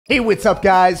Hey, what's up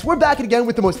guys? We're back again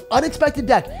with the most unexpected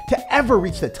deck to ever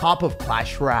reach the top of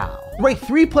Clash Royale. The ranked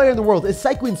 3 player in the world is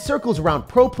cycling circles around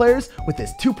pro players with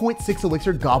this 2.6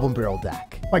 ELIXIR Goblin Barrel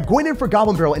deck. By going in for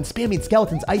Goblin Barrel and spamming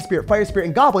Skeletons, Ice Spirit, Fire Spirit,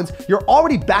 and Goblins, you're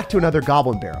already back to another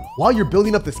Goblin Barrel, while you're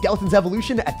building up the Skeleton's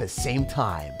evolution at the same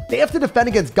time. They have to defend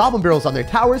against Goblin Barrels on their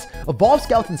towers, evolve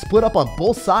Skeletons split up on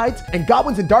both sides, and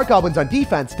Goblins and Dark Goblins on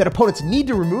defense that opponents need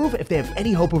to remove if they have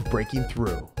any hope of breaking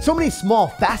through. So many small,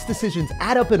 fast decisions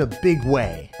add up in a big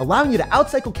way, allowing you to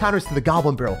outcycle counters to the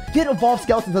Goblin Barrel, get evolved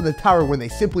Skeletons on the tower when they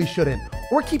simply shouldn't,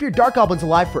 or keep your Dark Goblins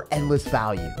alive for endless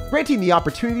value, granting the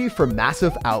opportunity for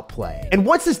massive outplay. And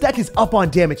once this deck is up on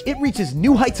damage, it reaches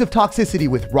new heights of toxicity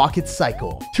with Rocket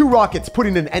Cycle. 2 rockets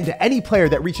putting an end to any player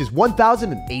that reaches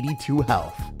 1082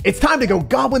 health. It's time to go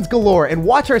Goblins galore and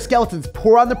watch our Skeletons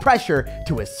pour on the pressure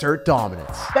to assert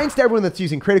dominance. Thanks to everyone that's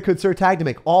using creator code SirTag to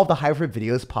make all of the hybrid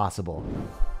videos possible.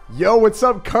 Yo, what's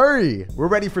up, Curry? We're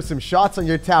ready for some shots on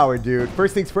your tower, dude.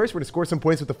 First things first, we're gonna score some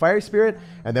points with the Fire Spirit,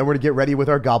 and then we're gonna get ready with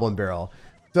our Goblin Barrel.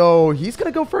 So he's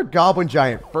gonna go for a Goblin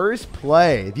Giant first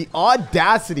play. The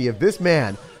audacity of this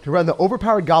man to run the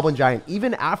overpowered Goblin Giant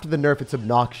even after the nerf. It's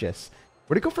obnoxious.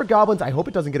 We're gonna go for Goblins. I hope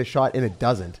it doesn't get a shot, and it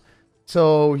doesn't.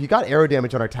 So he got arrow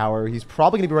damage on our tower. He's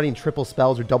probably gonna be running triple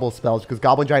spells or double spells because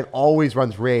Goblin Giant always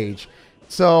runs Rage.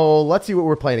 So let's see what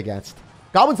we're playing against.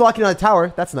 Goblins locking on the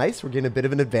tower. That's nice. We're getting a bit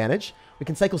of an advantage. We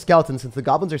can cycle Skeletons since the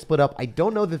Goblins are split up. I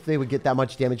don't know that they would get that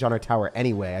much damage on our tower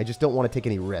anyway. I just don't want to take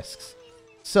any risks.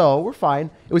 So we're fine.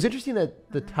 It was interesting that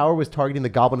the tower was targeting the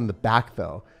Goblin in the back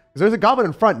though, because there's a Goblin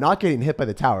in front not getting hit by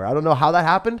the tower. I don't know how that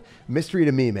happened. Mystery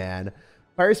to me, man.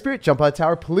 Fire Spirit, jump out of the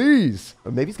tower, please.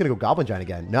 Or maybe he's going to go Goblin Giant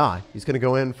again. Nah, he's going to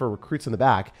go in for Recruits in the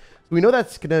back. So we know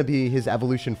that's going to be his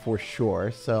evolution for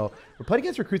sure. So we're playing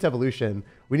against Recruits evolution.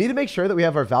 We need to make sure that we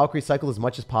have our Valkyrie cycle as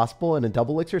much as possible. And a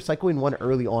double elixir, cycling one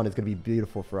early on is going to be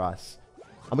beautiful for us.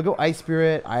 I'm going to go Ice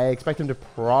Spirit. I expect him to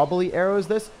probably arrows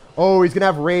this. Oh, he's going to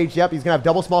have Rage. Yep, he's going to have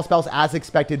double small spells as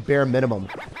expected, bare minimum.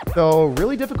 So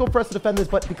really difficult for us to defend this,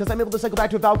 but because I'm able to cycle back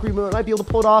to a Valkyrie, I might be able to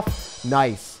pull it off.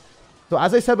 Nice. So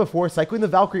as I said before, cycling the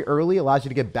Valkyrie early allows you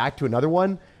to get back to another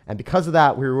one. And because of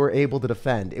that, we were able to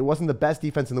defend. It wasn't the best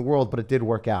defense in the world, but it did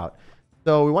work out.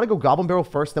 So we want to go Goblin Barrel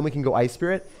first, then we can go Ice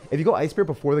Spirit. If you go Ice Spirit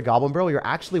before the Goblin Barrel, you're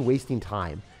actually wasting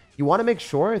time. You want to make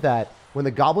sure that when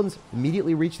the Goblins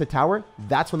immediately reach the tower,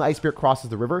 that's when the Ice Spirit crosses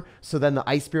the river. So then the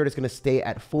Ice Spirit is going to stay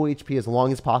at full HP as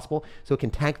long as possible, so it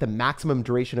can tank the maximum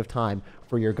duration of time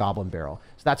for your Goblin Barrel.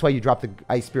 So that's why you drop the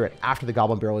Ice Spirit after the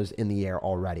Goblin Barrel is in the air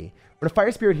already. We're going to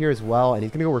Fire Spirit here as well, and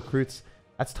he's going to go Recruits.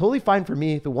 That's totally fine for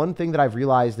me. The one thing that I've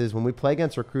realized is when we play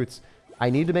against Recruits,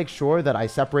 I need to make sure that I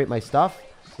separate my stuff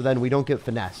so then we don't get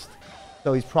finessed.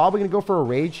 So he's probably going to go for a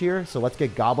Rage here. So let's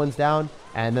get Goblins down.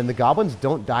 And then the Goblins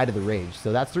don't die to the Rage.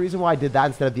 So that's the reason why I did that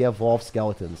instead of the Evolved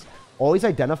Skeletons. Always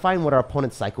identifying what our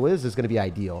opponent's cycle is going to be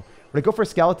ideal. We're going to go for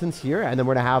Skeletons here. And then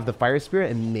we're going to have the Fire Spirit.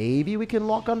 And maybe we can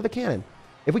lock onto the cannon.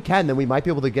 If we can, then we might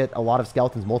be able to get a lot of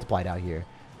Skeletons multiplied out here.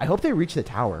 I hope they reach the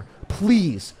tower.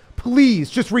 Please,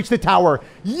 please just reach the tower.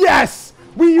 Yes!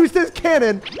 We used this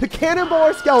cannon to cannonball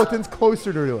our Skeletons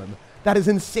closer to him. That is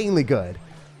insanely good.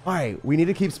 All right, we need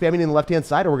to keep spamming in the left-hand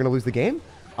side or we're going to lose the game.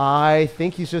 I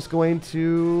think he's just going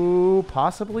to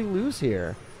possibly lose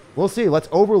here. We'll see. Let's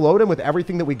overload him with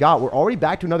everything that we got. We're already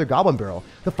back to another Goblin Barrel.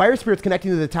 The Fire Spirit's connecting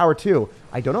to the tower too.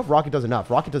 I don't know if Rocket does enough.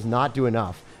 Rocket does not do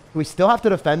enough. We still have to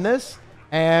defend this.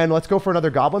 And let's go for another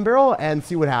Goblin Barrel and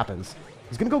see what happens.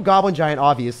 He's going to go Goblin Giant,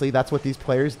 obviously. That's what these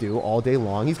players do all day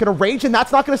long. He's going to Rage, and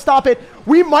that's not going to stop it.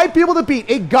 We might be able to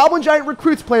beat a Goblin Giant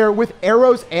Recruits player with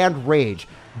arrows and Rage.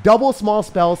 Double small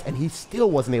spells, and he still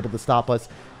wasn't able to stop us.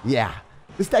 Yeah,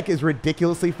 this deck is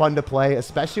ridiculously fun to play,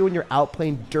 especially when you're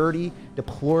outplaying dirty,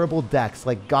 deplorable decks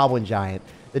like Goblin Giant,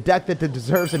 the deck that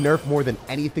deserves a nerf more than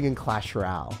anything in Clash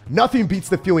Royale. Nothing beats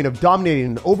the feeling of dominating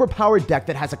an overpowered deck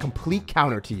that has a complete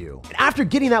counter to you. And after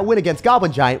getting that win against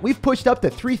Goblin Giant, we've pushed up to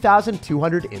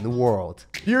 3,200 in the world.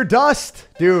 Fear Dust.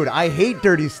 Dude, I hate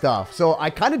dirty stuff, so I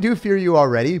kind of do fear you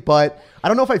already, but I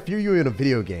don't know if I fear you in a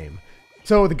video game.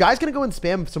 So the guy's going to go and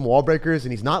spam some wall breakers,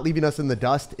 and he's not leaving us in the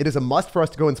dust. It is a must for us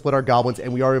to go and split our Goblins,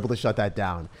 and we are able to shut that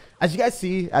down. As you guys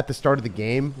see at the start of the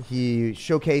game, he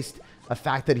showcased a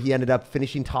fact that he ended up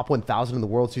finishing top 1,000 in the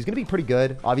world, so he's going to be pretty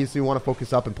good. Obviously, we want to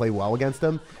focus up and play well against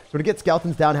him. So we're going to get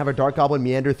Skeletons down, have our Dark Goblin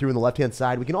meander through in the left-hand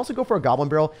side. We can also go for a Goblin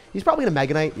Barrel. He's probably going to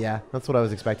Mega Knight. Yeah, that's what I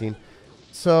was expecting.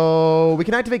 So we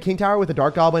can activate King Tower with the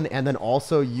Dark Goblin and then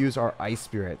also use our Ice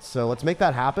Spirit. So let's make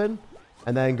that happen.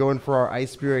 And then go in for our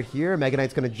Ice Spirit here. Mega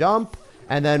Knight's going to jump.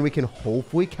 And then we can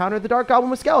hopefully counter the Dark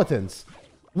Goblin with Skeletons.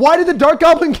 Why did the Dark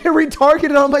Goblin get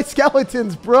retargeted on my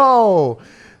Skeletons, bro?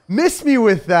 Miss me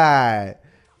with that.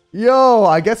 Yo,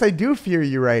 I guess I do fear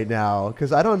you right now,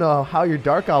 because I don't know how your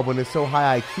Dark Goblin is so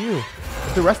high IQ.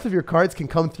 If the rest of your cards can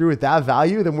come through with that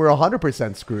value, then we're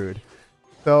 100% screwed.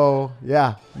 So,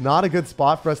 yeah, not a good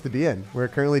spot for us to be in. We're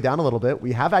currently down a little bit.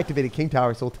 We have activated King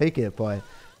Tower, so we'll take it, but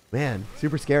man,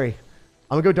 super scary.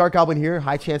 I'm going to go Dark Goblin here.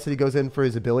 High chance that he goes in for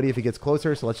his ability if he gets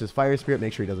closer, so let's just Fire Spirit,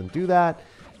 make sure he doesn't do that.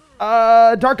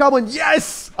 Dark Goblin,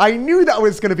 yes! I knew that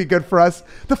was going to be good for us.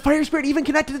 The Fire Spirit even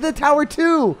connected to the tower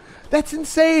too. That's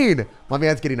insane. My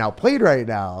man's getting outplayed right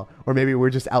now. Or maybe we're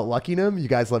just outlucking him. You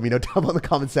guys let me know down below in the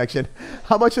comment section.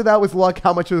 How much of that was luck?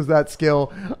 How much was that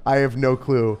skill? I have no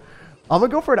clue. I'm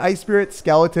going to go for an Ice Spirit,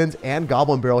 Skeletons, and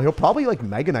Goblin Barrel. He'll probably like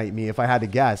Mega Knight me if I had to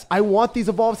guess. I want these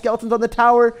Evolved Skeletons on the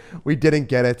tower. We didn't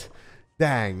get it.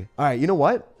 Dang. All right, you know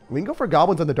what? We can go for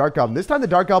Goblins on the Dark Goblin. This time the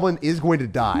Dark Goblin is going to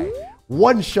die.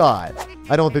 One shot.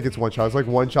 I don't think it's one shot. It's like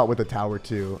one shot with the tower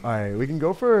too. All right, we can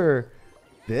go for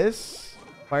this.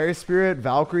 Fire Spirit,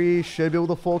 Valkyrie should be able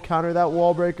to full counter that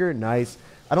wall breaker. Nice.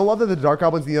 I don't love that the Dark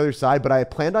Goblin's on the other side, but I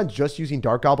planned on just using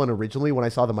Dark Goblin originally when I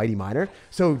saw the Mighty Miner.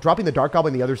 So dropping the Dark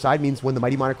Goblin on the other side means when the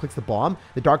Mighty Miner clicks the bomb,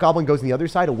 the Dark Goblin goes on the other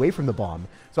side away from the bomb.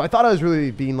 So I thought I was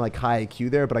really being like high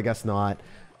IQ there, but I guess not.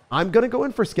 I'm going to go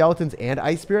in for Skeletons and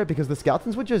Ice Spirit because the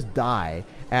Skeletons would just die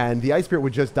and the Ice Spirit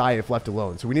would just die if left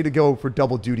alone. So we need to go for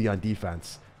double duty on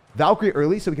defense. Valkyrie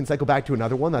early so we can cycle back to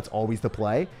another one. That's always the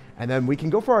play. And then we can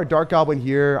go for our Dark Goblin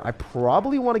here. I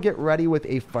probably want to get ready with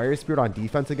a Fire Spirit on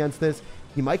defense against this.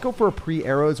 He might go for a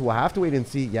pre-arrows. We'll have to wait and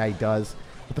see. Yeah, he does.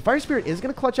 But the Fire Spirit is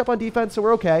going to clutch up on defense, so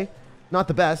we're okay. Not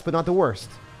the best, but not the worst.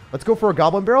 Let's go for a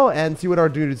Goblin Barrel and see what our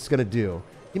dude is going to do.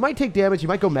 He might take damage. He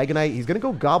might go Mega Knight. He's going to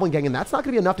go Goblin Gang, and that's not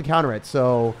going to be enough to counter it.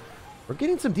 So we're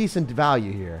getting some decent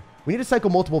value here. We need to cycle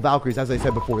multiple Valkyries, as I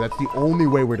said before. That's the only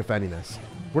way we're defending this.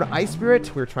 We're an Ice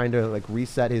Spirit. We're trying to like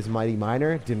reset his Mighty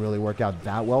Miner. Didn't really work out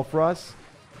that well for us.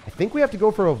 I think we have to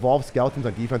go for Evolved Skeletons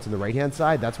on defense on the right-hand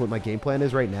side. That's what my game plan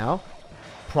is right now.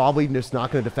 Probably just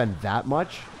not going to defend that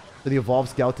much. So the Evolved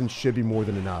Skeletons should be more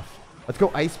than enough. Let's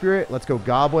go Ice Spirit. Let's go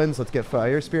Goblins. Let's get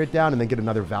Fire Spirit down and then get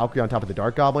another Valkyrie on top of the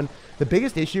Dark Goblin. The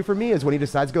biggest issue for me is when he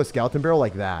decides to go Skeleton Barrel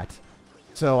like that.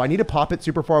 So I need to pop it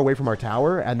super far away from our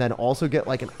tower and then also get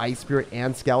like an Ice Spirit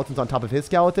and Skeletons on top of his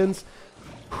Skeletons.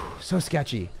 So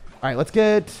sketchy. All right, let's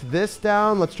get this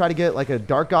down. Let's try to get like a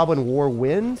Dark Goblin War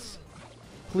wins.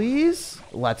 Please.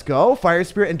 Let's go. Fire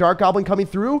Spirit and Dark Goblin coming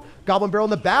through. Goblin Barrel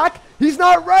in the back. He's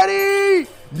not ready.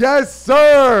 Yes,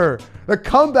 sir. The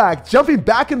comeback, jumping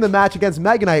back in the match against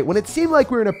Mega Knight. When it seemed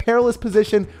like we were in a perilous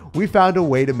position, we found a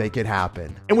way to make it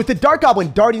happen. And with the Dark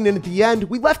Goblin darting in at the end,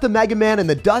 we left the Mega Man in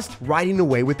the dust riding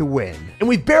away with the win. And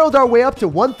we barreled our way up to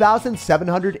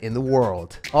 1,700 in the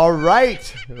world. All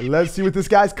right, let's see what this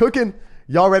guy's cooking.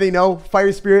 Y'all already know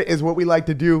Fire Spirit is what we like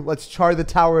to do. Let's char the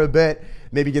tower a bit.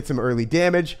 Maybe get some early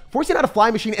damage. Forcing out a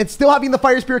Fly Machine and still having the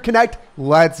Fire Spirit connect.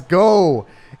 Let's go.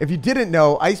 If you didn't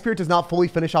know, Ice Spirit does not fully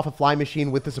finish off a Fly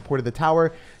Machine with the support of the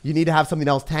tower. You need to have something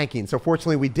else tanking. So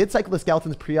fortunately, we did cycle the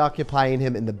Skeletons, preoccupying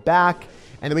him in the back.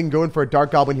 And then we can go in for a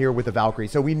Dark Goblin here with a Valkyrie.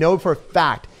 So we know for a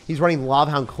fact he's running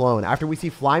Lava Hound Clone. After we see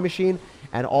Fly Machine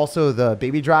and also the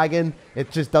Baby Dragon,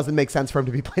 it just doesn't make sense for him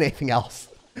to be playing anything else.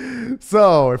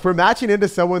 So if we're matching into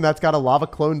someone that's got a Lava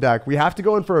Clone deck, we have to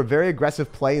go in for a very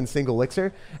aggressive play in single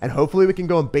elixir, and hopefully we can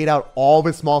go and bait out all of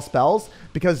his small spells,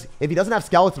 because if he doesn't have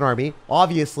Skeleton Army,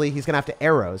 obviously he's going to have to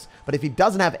arrows. But if he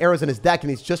doesn't have arrows in his deck and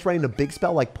he's just running a big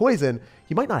spell like Poison,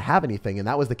 he might not have anything, and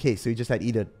that was the case. So he just had to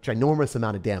eat a ginormous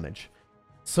amount of damage.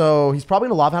 So he's probably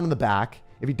going to Lava Hound in the back.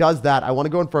 If he does that, I want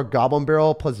to go in for a Goblin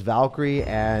Barrel plus Valkyrie,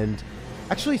 and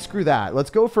actually screw that. Let's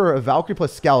go for a Valkyrie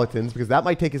plus Skeletons, because that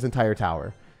might take his entire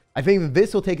tower. I think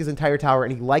this will take his entire tower,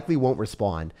 and he likely won't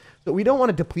respond. But we don't want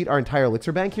to deplete our entire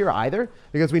elixir bank here either,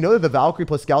 because we know that the Valkyrie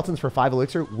plus Skeletons for 5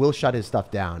 elixir will shut his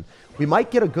stuff down. We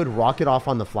might get a good rocket off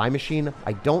on the Fly Machine.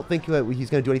 I don't think that he's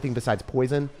going to do anything besides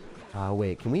Poison.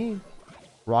 Wait, can we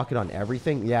rocket on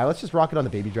everything? Yeah, let's just rocket on the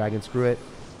Baby Dragon. Screw it.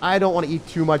 I don't want to eat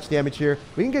too much damage here.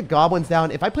 We can get Goblins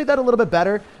down. If I played that a little bit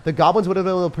better, the Goblins would have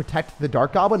been able to protect the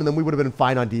Dark Goblin, and then we would have been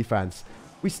fine on defense.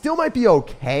 We still might be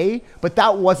okay, but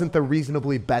that wasn't the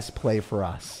reasonably best play for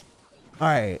us. All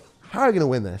right, how are we going to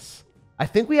win this? I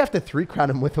think we have to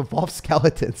 3-crown him with Evolved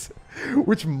Skeletons,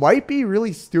 which might be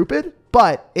really stupid,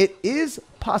 but it is a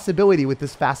possibility with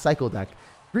this fast cycle deck.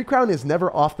 3-crown is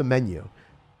never off the menu.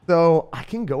 So I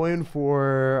can go in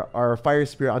for our Fire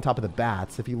Spirit on top of the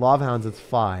bats. If he Lava Hounds, it's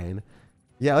fine.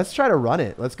 Yeah, let's try to run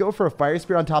it. Let's go for a Fire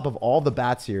Spirit on top of all the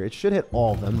bats here. It should hit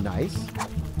all of them. Nice.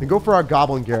 Then go for our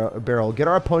Goblin Barrel. Get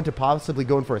our opponent to possibly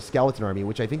go in for a Skeleton Army,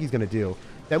 which I think he's going to do.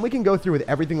 Then we can go through with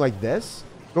everything like this.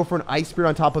 Go for an Ice Spear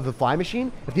on top of the Fly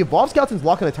Machine. If the Evolved Skeleton's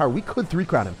locked on the tower, we could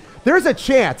 3-crown him. There's a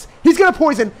chance. He's going to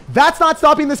poison. That's not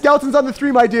stopping the skeletons on the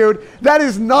 3, my dude. That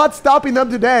is not stopping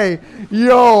them today.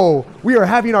 Yo, we are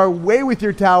having our way with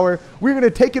your tower. We're going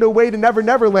to take it away to Never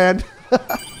Never Land.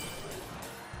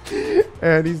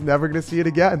 And he's never going to see it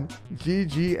again.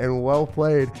 GG and well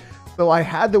played. So I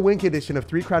had the win condition of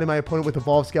 3-crowning my opponent with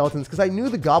Evolved Skeletons because I knew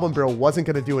the Goblin Barrel wasn't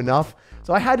going to do enough.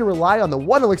 So I had to rely on the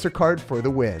 1 Elixir card for the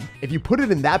win. If you put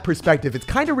it in that perspective, it's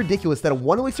kind of ridiculous that a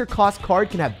 1 Elixir cost card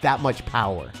can have that much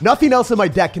power. Nothing else in my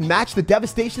deck can match the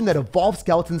devastation that Evolved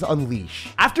Skeletons unleash.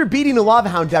 After beating a Lava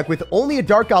Hound deck with only a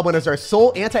Dark Goblin as our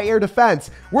sole anti-air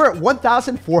defense, we're at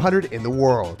 1,400 in the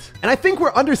world. And I think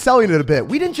we're underselling it a bit.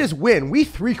 We didn't just win, we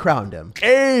 3-crowned him.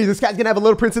 Hey, this guy's gonna have a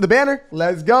little Prince of the Banner.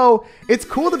 Let's go. It's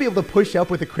cool to be able to push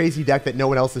up with a crazy deck that no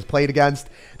one else has played against.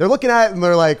 They're looking at it and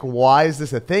they're like, why is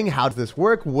this a thing? How does this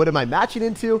work? What am I matching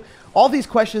into? All these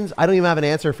questions, I don't even have an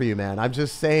answer for you, man. I'm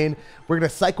just saying we're going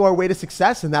to cycle our way to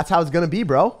success, and that's how it's going to be,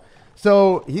 bro.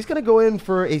 So he's going to go in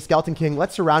for a Skeleton King.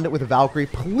 Let's surround it with a Valkyrie,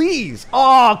 please.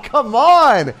 Oh, come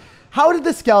on. How did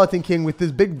the Skeleton King with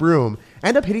this big broom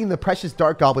end up hitting the precious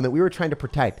Dark Goblin that we were trying to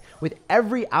protect? With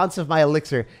every ounce of my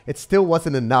elixir, it still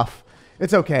wasn't enough.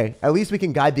 It's okay. At least we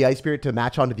can guide the Ice Spirit to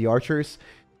match onto the archers.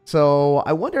 So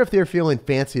I wonder if they're feeling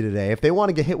fancy today, if they want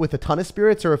to get hit with a ton of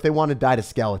spirits or if they want to die to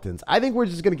skeletons. I think we're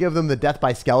just going to give them the death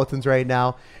by skeletons right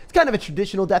now. It's kind of a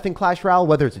traditional death in Clash Royale,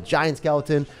 whether it's a giant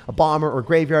skeleton, a bomber, or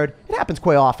graveyard. It happens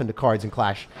quite often to cards in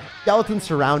Clash. Skeletons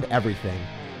surround everything.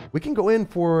 We can go in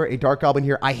for a Dark Goblin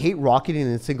here. I hate rocketing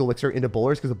in a single elixir into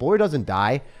bowlers because the bowler doesn't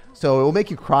die. So it will make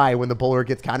you cry when the bowler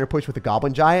gets counter pushed with a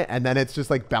Goblin Giant, and then it's just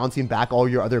like bouncing back all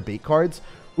your other bait cards.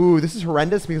 Ooh, this is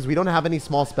horrendous because we don't have any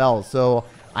small spells. So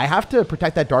I have to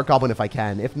protect that Dark Goblin if I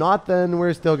can. If not, then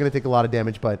we're still going to take a lot of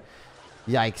damage, but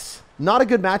yikes. Not a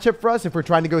good matchup for us if we're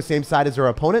trying to go same side as our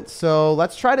opponent. So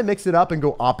let's try to mix it up and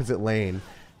go opposite lane.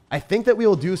 I think that we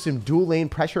will do some dual lane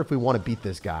pressure if we want to beat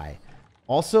this guy.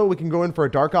 Also, we can go in for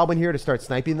a Dark Goblin here to start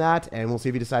sniping that, and we'll see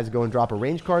if he decides to go and drop a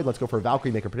range card. Let's go for a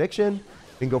Valkyrie, make a prediction.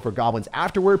 We can go for Goblins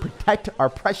afterward, protect our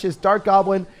precious Dark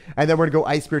Goblin, and then we're going to go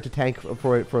Ice Spirit to tank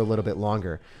for it for a little bit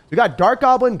longer. So we got Dark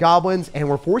Goblin, Goblins, and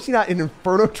we're forcing out an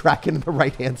Inferno Dragon on the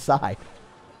right-hand side.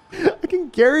 I can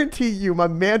guarantee you my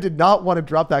man did not want to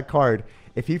drop that card.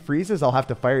 If he freezes, I'll have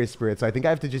to Fire Spirit, so I think I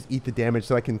have to just eat the damage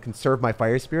so I can conserve my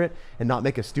Fire Spirit and not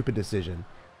make a stupid decision.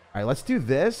 All right, let's do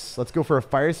this. Let's go for a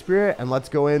Fire Spirit, and let's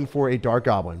go in for a Dark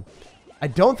Goblin. I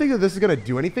don't think that this is going to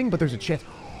do anything, but there's a chance.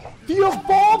 The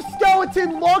Evolved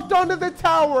Skeleton locked onto the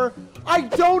tower. I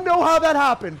don't know how that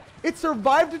happened. It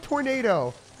survived a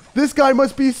tornado. This guy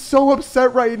must be so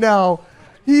upset right now.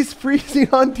 He's freezing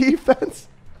on defense.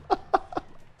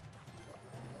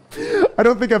 I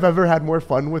don't think I've ever had more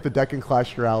fun with a deck in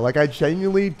Clash Royale. Like, I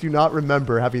genuinely do not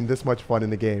remember having this much fun in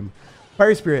the game.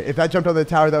 Fire Spirit, if that jumped on the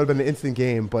tower, that would have been an instant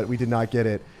game, but we did not get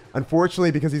it. Unfortunately,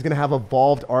 because he's going to have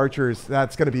evolved archers,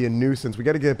 that's going to be a nuisance. We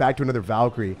got to get back to another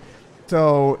Valkyrie.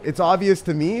 So it's obvious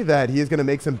to me that he is going to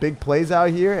make some big plays out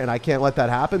here, and I can't let that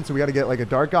happen. So we got to get like a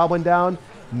Dark Goblin down.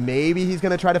 Maybe he's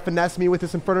going to try to finesse me with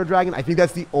this Inferno Dragon. I think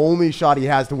that's the only shot he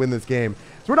has to win this game.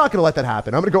 So we're not going to let that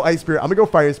happen. I'm going to go Ice Spirit. I'm going to go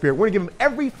Fire Spirit. We're going to give him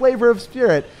every flavor of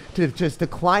Spirit to just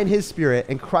decline his Spirit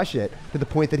and crush it to the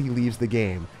point that he leaves the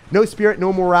game. No Spirit,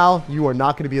 no morale. You are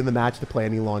not going to be in the match to play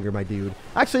any longer, my dude.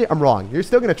 Actually, I'm wrong. You're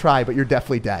still going to try, but you're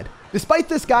definitely dead. Despite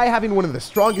this guy having one of the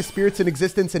strongest spirits in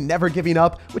existence and never giving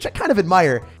up, which I kind of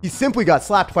admire, he simply got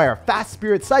slapped by our fast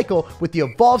spirit cycle with the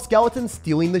Evolved Skeleton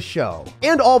stealing the show.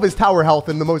 And all of his tower health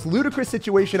in the most ludicrous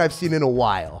situation I've seen in a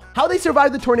while. How they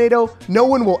survived the tornado, no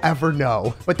one will ever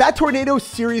know. But that tornado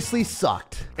seriously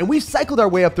sucked. And we've cycled our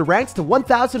way up the ranks to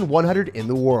 1,100 in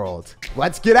the world.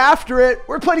 Let's get after it.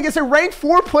 We're playing against a ranked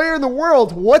 4 player in the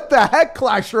world. What the heck,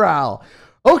 Clash Royale?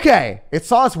 Okay, it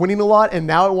saw us winning a lot and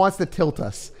now it wants to tilt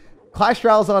us. Clash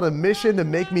Royale's on a mission to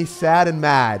make me sad and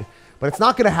mad, but it's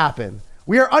not going to happen.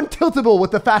 We are untiltable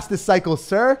with the fastest cycles,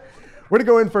 sir. We're going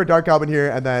to go in for a Dark Goblin here,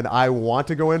 and then I want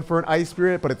to go in for an Ice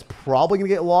Spirit, but it's probably going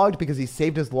to get logged because he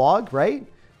saved his log, right?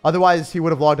 Otherwise, he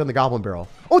would have logged on the Goblin Barrel.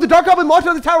 Oh, the Dark Goblin logged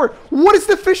on the tower. What is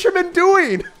the Fisherman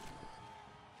doing?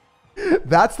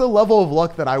 That's the level of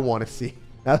luck that I want to see.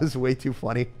 That was way too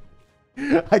funny.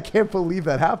 I can't believe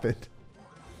that happened.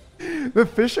 The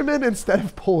Fisherman, instead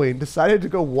of pulling, decided to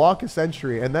go walk a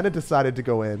sentry, and then it decided to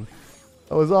go in.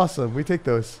 That was awesome. We take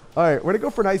those. All right, we're going to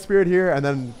go for an Ice Spirit here, and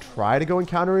then try to go and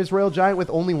counter his Royal Giant with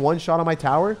only one shot on my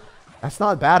tower. That's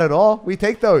not bad at all. We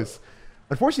take those.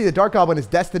 Unfortunately, the Dark Goblin is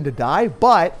destined to die,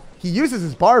 but he uses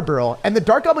his Barb Barrel, and the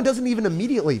Dark Goblin doesn't even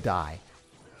immediately die.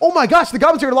 Oh my gosh, the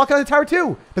Goblins are going to lock on the tower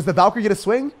too. Does the Valkyrie get a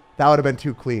swing? That would have been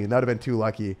too clean. That would have been too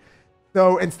lucky.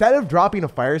 So instead of dropping a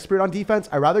Fire Spirit on defense,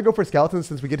 I'd rather go for Skeletons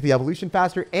since we get to the evolution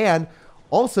faster. And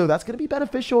also, that's going to be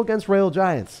beneficial against Royal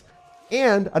Giants.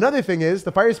 And another thing is,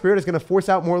 the Fire Spirit is going to force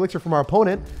out more Elixir from our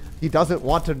opponent. He doesn't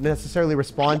want to necessarily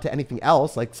respond to anything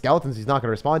else, like Skeletons he's not going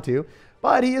to respond to.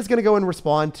 But he is going to go and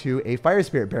respond to a Fire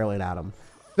Spirit barreling at him.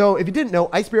 So if you didn't know,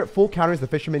 Ice Spirit full counters the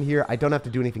Fisherman here. I don't have to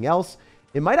do anything else.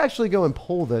 It might actually go and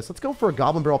pull this. Let's go for a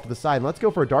Goblin Barrel up to the side. And let's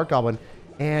go for a Dark Goblin.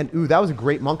 And, ooh, that was a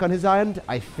great Monk on his end,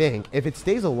 I think. If it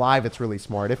stays alive, it's really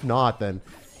smart. If not, then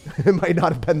it might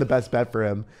not have been the best bet for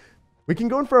him. We can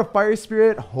go in for a Fire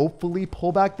Spirit, hopefully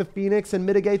pull back the Phoenix and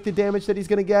mitigate the damage that he's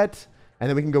going to get. And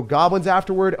then we can go Goblins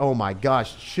afterward. Oh my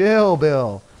gosh, chill,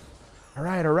 Bill. All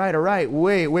right, all right, all right.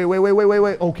 Wait.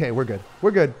 Okay, we're good.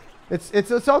 We're good.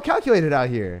 It's all calculated out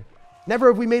here. Never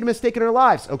have we made a mistake in our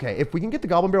lives. Okay, if we can get the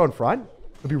Goblin Barrel in front,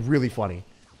 it'd be really funny.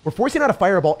 We're forcing out a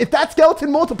Fireball. If that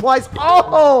skeleton multiplies,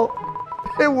 oh,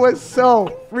 it was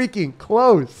so freaking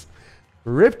close.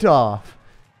 Ripped off.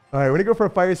 All right, we're going to go for a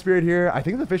Fire Spirit here. I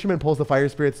think the Fisherman pulls the Fire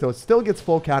Spirit, so it still gets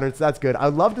full countered, so that's good.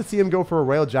 I'd love to see him go for a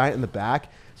Royal Giant in the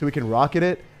back so we can rocket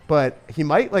it, but he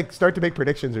might like start to make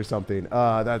predictions or something.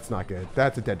 That's not good.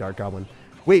 That's a dead Dark Goblin.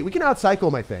 Wait, we can outcycle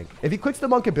him, I think. If he clicks the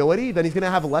Monk ability, then he's going to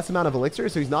have a less amount of Elixir,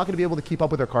 so he's not going to be able to keep up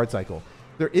with our card cycle.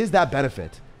 There is that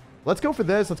benefit. Let's go for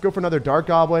this. Let's go for another Dark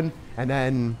Goblin, and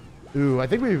then, ooh, I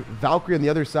think we Valkyrie on the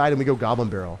other side, and we go Goblin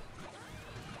Barrel.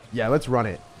 Yeah, let's run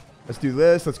it. Let's do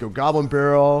this. Let's go Goblin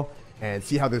Barrel and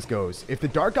see how this goes. If the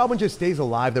Dark Goblin just stays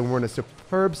alive, then we're in a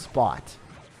superb spot.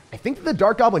 I think that the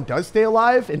Dark Goblin does stay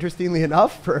alive, interestingly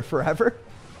enough, for forever.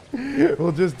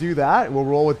 We'll just do that. We'll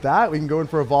roll with that. We can go in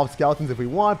for Evolved Skeletons if we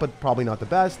want, but probably not the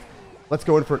best. Let's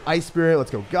go in for an Ice Spirit.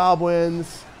 Let's go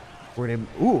Goblins. We're gonna,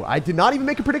 ooh, I did not even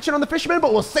make a prediction on the Fisherman,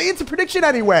 but we'll say it's a prediction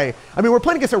anyway. I mean, we're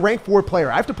playing against a rank 4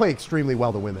 player. I have to play extremely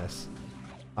well to win this.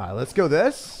 All right, let's go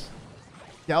this.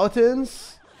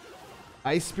 Skeletons.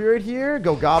 Ice Spirit here.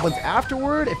 Go Goblins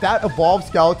afterward. If that Evolved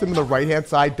Skeleton on the right-hand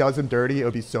side does him dirty, it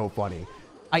would be so funny.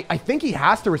 I think he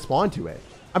has to respond to it.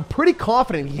 I'm pretty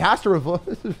confident he has to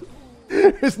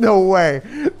There's no way.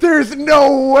 There's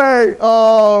no way.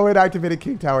 Oh, it activated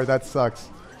King Tower. That sucks.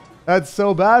 That's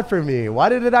so bad for me. Why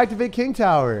did it activate King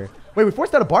Tower? Wait, we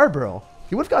forced out a Barb Barrel.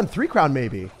 He would have gotten 3 crown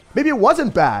maybe. Maybe it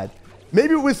wasn't bad.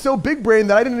 Maybe it was so big brain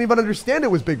that I didn't even understand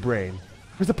it was big brain.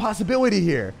 There's a possibility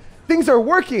here. Things are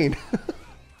working.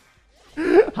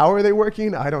 How are they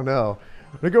working? I don't know.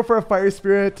 I'm going to go for a Fire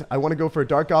Spirit. I want to go for a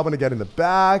Dark Goblin again in the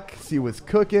back. See what's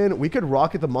cooking. We could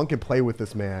rocket the Monk and play with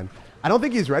this man. I don't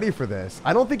think he's ready for this.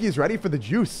 I don't think he's ready for the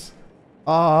juice.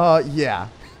 Yeah.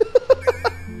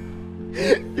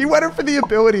 He went in for the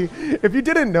ability. If you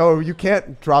didn't know, you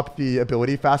can't drop the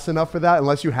ability fast enough for that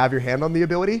unless you have your hand on the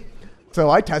ability. So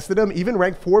I tested him. Even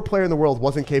rank 4 player in the world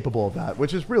wasn't capable of that,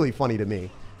 which is really funny to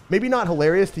me. Maybe not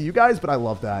hilarious to you guys, but I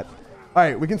love that. All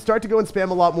right, we can start to go and spam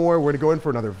a lot more. We're going to go in for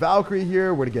another Valkyrie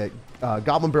here. We're going to get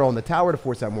Goblin Barrel in the tower to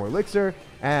force out more Elixir.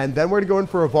 And then we're going to go in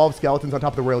for Evolved Skeletons on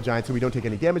top of the Royal Giant so we don't take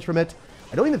any damage from it.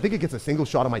 I don't even think it gets a single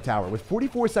shot on my tower. With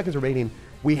 44 seconds remaining,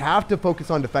 we have to focus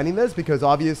on defending this because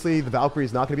obviously the Valkyrie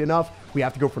is not going to be enough. We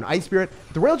have to go for an Ice Spirit.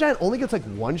 The Royal Giant only gets like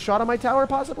 1 shot on my tower,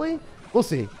 possibly. We'll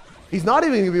see. He's not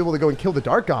even going to be able to go and kill the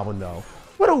Dark Goblin, though.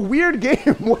 What a weird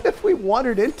game. What if we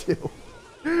wandered into?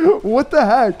 What the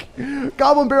heck?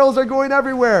 Goblin Barrels are going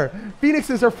everywhere.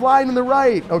 Phoenixes are flying in the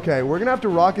right. Okay, we're going to have to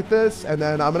rocket this, and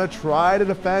then I'm going to try to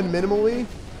defend minimally.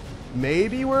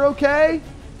 Maybe we're okay.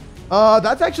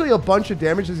 That's actually a bunch of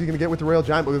damage that he's going to get with the Royal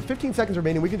Giant, but with 15 seconds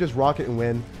remaining, we can just rocket and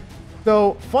win.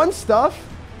 So, fun stuff.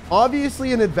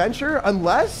 Obviously an adventure,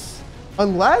 unless,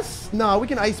 no, we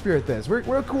can Ice Spirit this.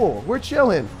 We're cool. We're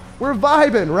chilling. We're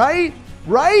vibing, right?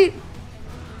 Right?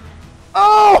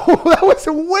 Oh, that was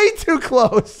way too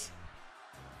close.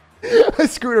 I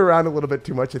screwed around a little bit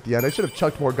too much at the end. I should have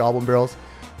chucked more Goblin Barrels.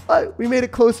 But we made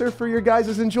it closer for your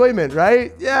guys' enjoyment,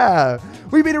 right? Yeah.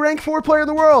 We beat a rank 4 player in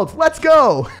the world. Let's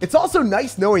go. It's also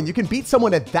nice knowing you can beat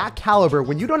someone at that caliber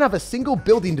when you don't have a single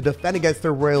building to defend against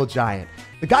their Royal Giant.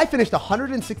 The guy finished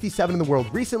 167 in the world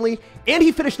recently, and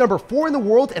he finished number 4 in the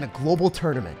world in a global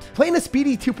tournament. Playing a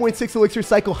speedy 2.6 Elixir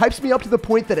cycle hypes me up to the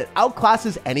point that it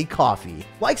outclasses any coffee.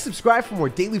 Like, subscribe for more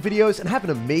daily videos, and have an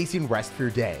amazing rest of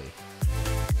your day.